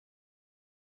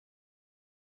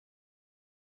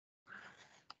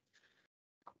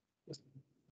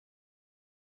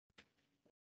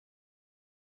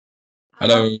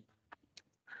Hello. We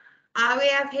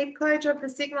have head coach of the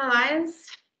Sigma Lions,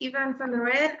 Ivan van der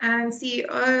Red, and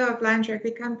CEO of Lions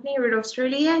Rugby Company, RUDOLF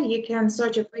STRAEULI. You can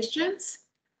start your questions.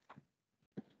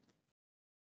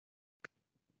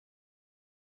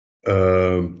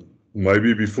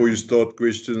 Maybe before you start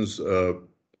questions,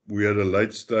 we had a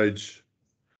late stage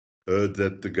heard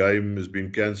that the game has been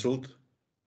cancelled.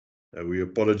 We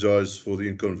apologize for the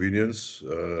inconvenience.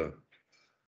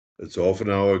 It's half an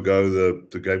hour ago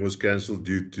the game was cancelled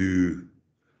due to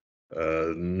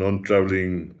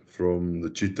non-traveling from the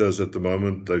CHEETAHs at the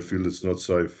moment. They feel it's not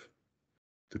safe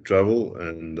to travel,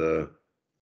 and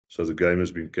so the game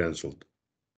has been cancelled.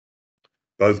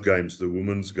 Both games, the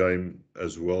women's game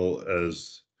as well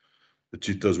as the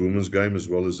CHEETAHs women's game, as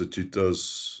well as the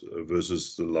CHEETAHs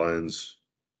versus the Lions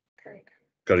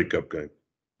Currie Cup game.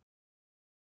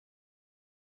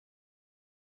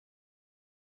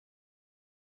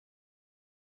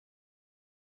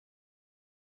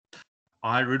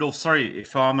 Hi, Rudolf. Sorry,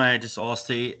 if I may just ask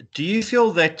there, do you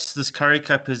feel that this Currie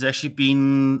Cup has actually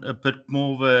been a bit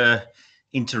more of a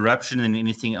interruption than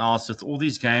anything else, with all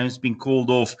these games being called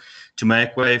off to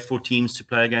make way for teams to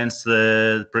play against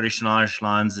the British and Irish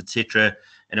Lions, etc.?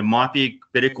 And it might be a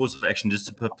better course of action just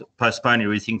to postpone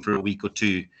everything for a week or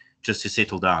two, just to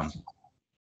settle down.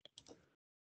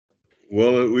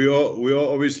 Well, we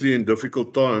are obviously in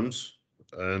difficult times,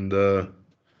 and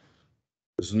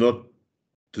it's not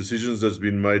decisions that's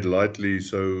been made lightly.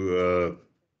 So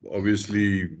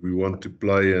obviously we want to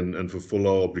play and fulfill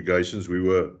our obligations. We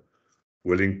were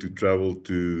willing to travel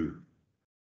to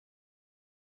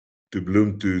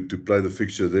Bloem to play the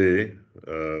fixture there.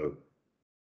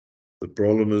 The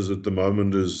problem is at the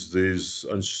moment is there's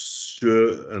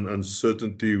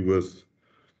uncertainty with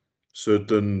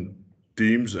certain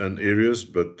teams and areas,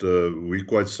 but we're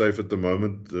quite safe at the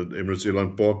moment at Emirates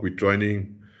Airline Park. We're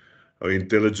training our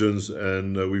intelligence,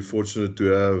 and we're fortunate to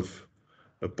have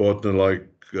a partner like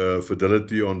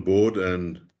Fidelity on board,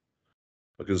 and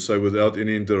I can say without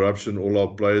any interruption, all our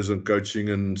players and coaching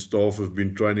and staff have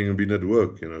been training and been at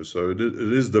work, so it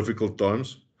is difficult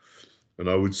times. And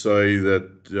I would say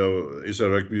that SA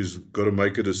Rugby's got to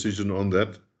make a decision on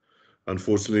that.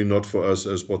 Unfortunately, not for us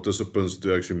as participants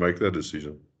to actually make that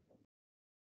decision.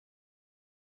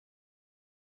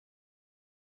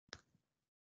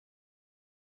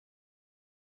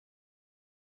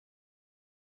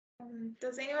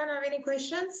 Does anyone have any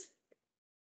questions?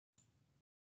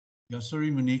 Yeah,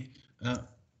 sorry, Monique.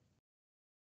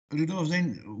 Rudolf,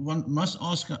 then one must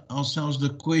ask ourselves the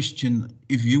question,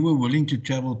 if you were willing to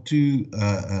travel to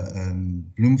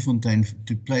Bloemfontein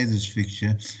to play this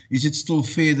fixture, is it still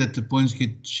fair that the points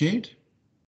get shared?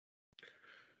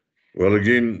 Well,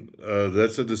 again,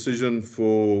 that's a decision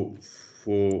for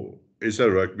SA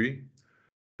Rugby.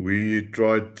 We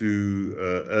tried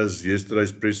to, as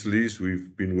yesterday's press release,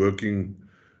 we've been working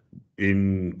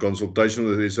in consultation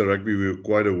with SA Rugby. We were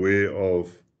quite aware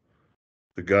of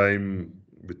the game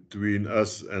between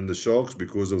us and the Sharks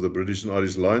because of the British and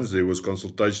Irish Lions. There was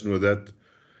consultation with that,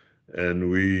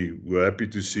 and we were happy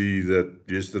to see that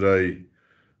yesterday,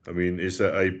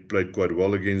 SAA played quite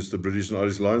well against the British and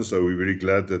Irish Lions, so we're very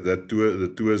glad that the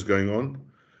tour is going on.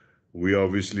 We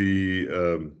obviously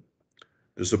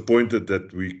disappointed that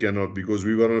we cannot, because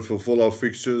we want to fulfill our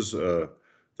fixtures. The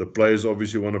players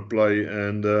obviously want to play,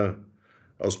 and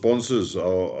our sponsors,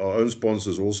 our own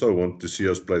sponsors, also want to see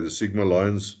us play. The Sigma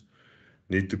Lions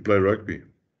need to play rugby.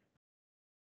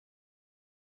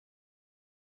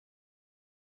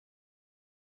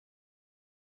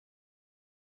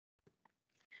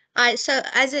 All right, so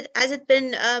has it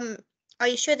been, are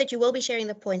you sure that you will be sharing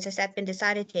the points? Has that been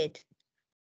decided yet?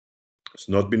 It's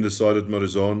not been decided,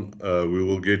 Marizon. We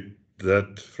will get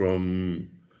that from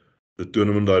the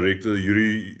tournament director,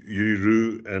 Yuri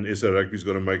Roo, and SA Rugby's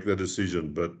got to make that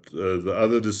decision. But the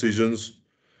other decisions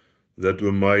that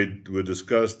were made were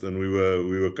discussed, and we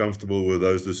were comfortable with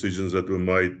those decisions that were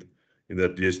made in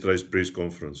that yesterday's press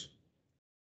conference.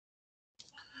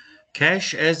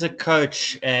 Cash, as a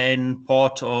coach and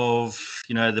part of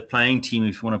the playing team,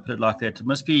 if you want to put it like that, it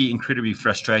must be incredibly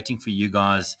frustrating for you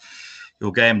guys.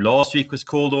 Your game last week was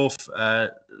called off.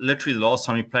 Literally the last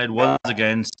time you played was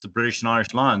against the British and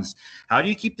Irish Lions. How do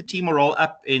you keep the team morale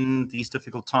up in these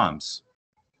difficult times?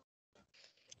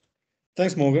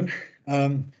 Thanks, Morgan.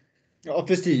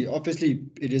 Obviously,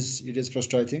 it is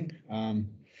frustrating.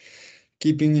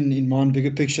 Keeping in mind bigger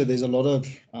picture, there's a lot of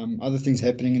other things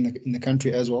happening in the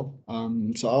country as well.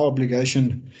 So our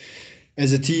obligation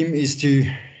as a team is to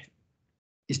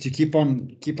keep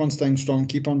on staying strong,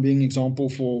 keep on being example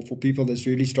for people that's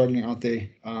really struggling out there.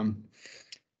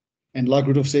 And like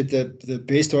Rudolf said, that the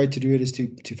best way to do it is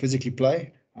to physically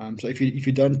play. So if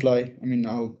you don't play, I mean,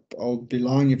 I'll be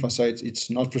lying if I say it's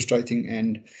not frustrating.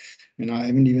 And we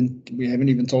haven't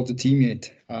even told the team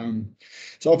yet.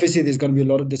 So obviously there's going to be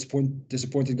a lot of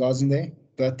disappointed guys in there,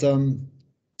 but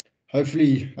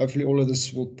hopefully all of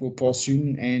this will pass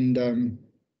soon, and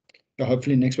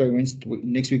hopefully next week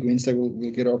Wednesday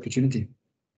we'll get our opportunity.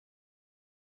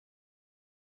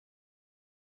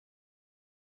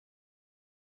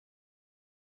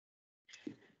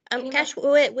 Cash,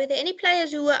 were there any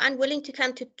players who were unwilling to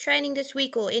come to training this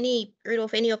week, or any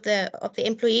of the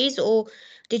employees, or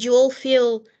did you all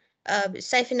feel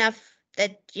safe enough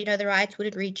that the riots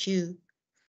wouldn't reach you?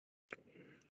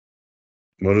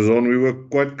 Marizon, we were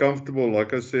quite comfortable.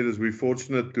 Like I said, we're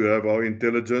fortunate to have our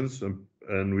intelligence,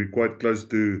 and we're quite close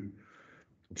to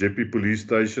Jeppe police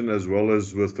station, as well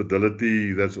as with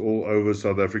Fidelity. That's all over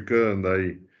South Africa, and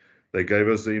they gave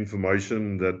us the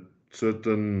information that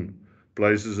certain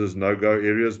places is no-go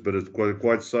areas, but it's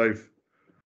quite safe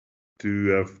to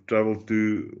have traveled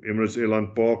to Emirates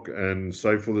Airline Park, and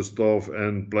safe for the staff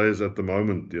and players at the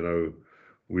moment.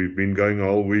 We've been going a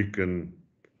whole week, and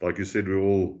like you said, we're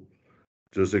all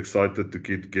just excited to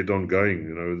get on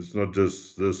going. It's not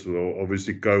just this,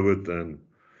 obviously COVID, and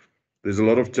there's a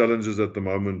lot of challenges at the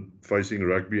moment facing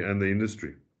rugby and the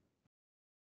industry.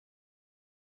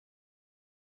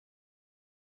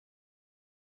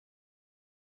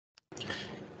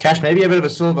 Cash, maybe a bit of a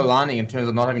silver lining in terms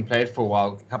of not having played for a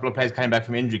while. A couple of players came back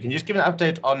from injury. Can you just give an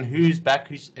update on who's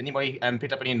back? Anybody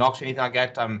picked up any knocks, anything like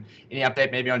that? Any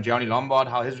update maybe on Gianni Lombard,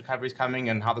 how his recovery is coming,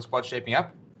 and how the squad's shaping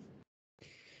up?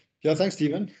 Yeah, thanks,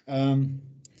 Stephen.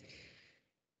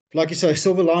 Like you say,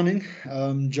 silver lining.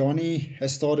 Johnny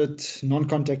has started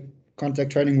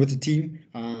contact training with the team.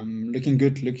 Looking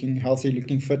good, looking healthy,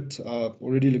 looking fit,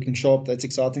 already looking sharp. That's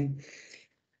exciting.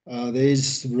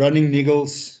 There's running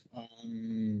niggles.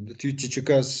 The two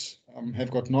CHEETAHs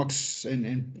have got knocks and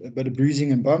a bit of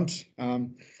bruising and bumps.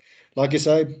 Like you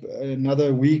say,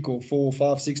 another week or 4,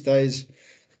 5, 6 days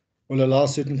will allow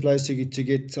certain players to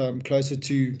get closer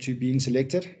to being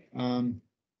selected.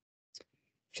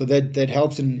 So that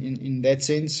helps in that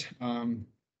sense.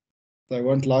 They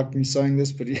won't like me saying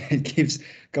this, but it gives a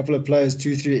couple of players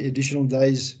 2-3 additional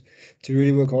days to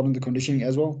really work hard on the conditioning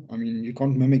as well. I mean, you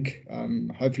can't mimic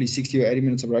hopefully 60 or 80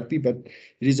 minutes of rugby, but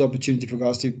it is an opportunity for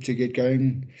guys to get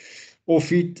going off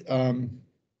feet.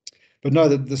 But no,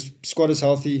 the squad is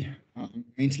healthy.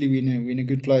 Mentally, we're in a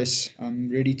good place.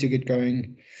 Ready to get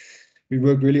going. We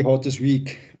worked really hard this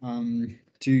week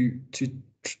to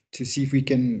see if we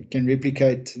can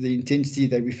replicate the intensity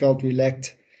that we felt we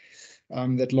lacked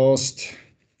that last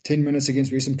 10 minutes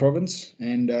against Western Province.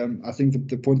 And I think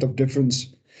the point of difference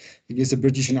against the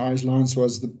British and Irish Lions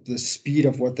was the speed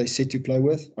of what they set to play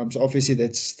with. So obviously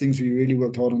that's things we really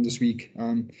worked hard on this week.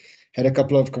 Had a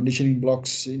couple of conditioning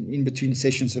blocks in between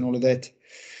sessions and all of that.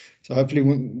 So hopefully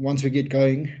once we get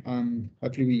going,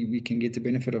 hopefully we can get the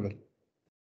benefit of it.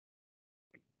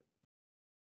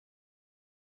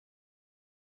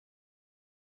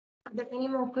 Are there any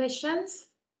more questions?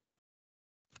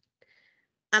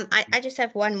 I just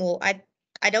have one more.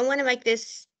 I don't want to make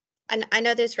this, and I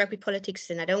know there's rugby politics,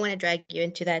 and I don't want to drag you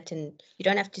into that, and you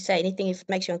don't have to say anything if it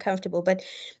makes you uncomfortable, but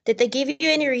did they give you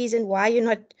any reason why you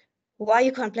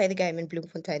can't play the game in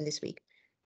Bloemfontein this week?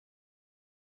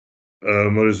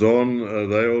 Marizon,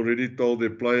 they already told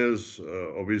their players,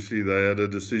 obviously they had a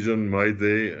decision made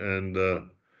there, and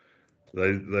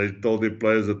they told their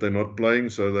players that they're not playing,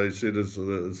 so they said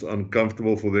it's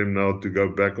uncomfortable for them now to go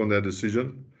back on that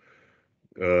decision.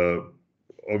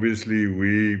 Obviously,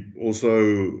 we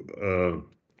also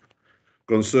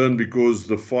concerned because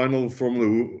the final from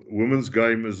the women's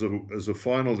game is a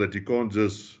final that you can't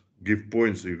just give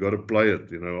points. You've got to play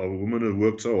it. Our women have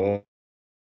worked so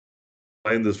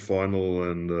hard in this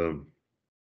final, and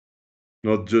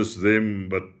not just them,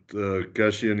 but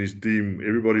Cashy and his team.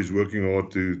 Everybody's working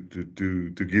hard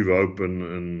to give hope,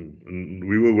 and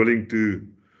we were willing to.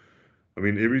 I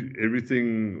mean,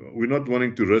 everything. We're not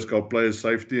wanting to risk our players'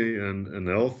 safety and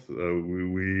health.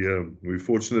 We're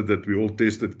fortunate that we all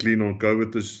tested clean on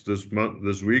COVID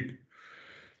this week,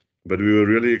 but we were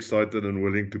really excited and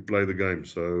willing to play the game.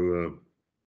 So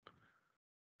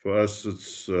for us,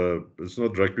 it's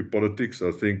not rugby politics.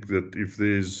 I think that if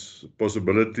there's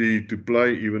possibility to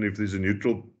play, even if there's a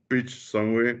neutral pitch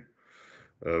somewhere,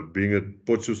 being at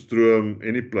Potchefstroom,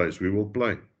 any place, we will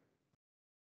play.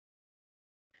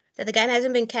 So the game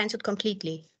hasn't been cancelled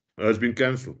completely? It's been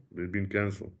cancelled. It's been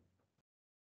cancelled.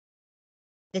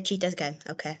 The CHEETAHs game,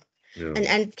 okay. Yeah.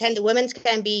 And can the women's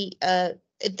game be,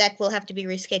 that will have to be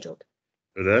rescheduled?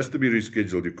 It has to be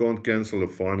rescheduled. You can't cancel a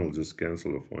final, just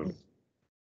cancel a final.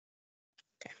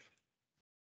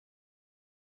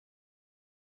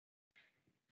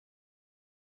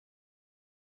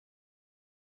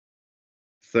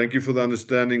 Thank you for the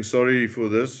understanding. Sorry for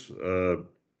this.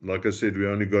 Like I said, we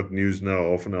only got news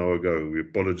now half an hour ago. We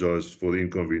apologize for the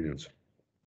inconvenience.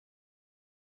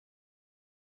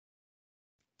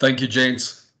 Thank you,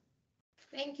 gents.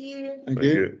 Thank you. Thank Thank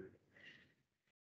you. you.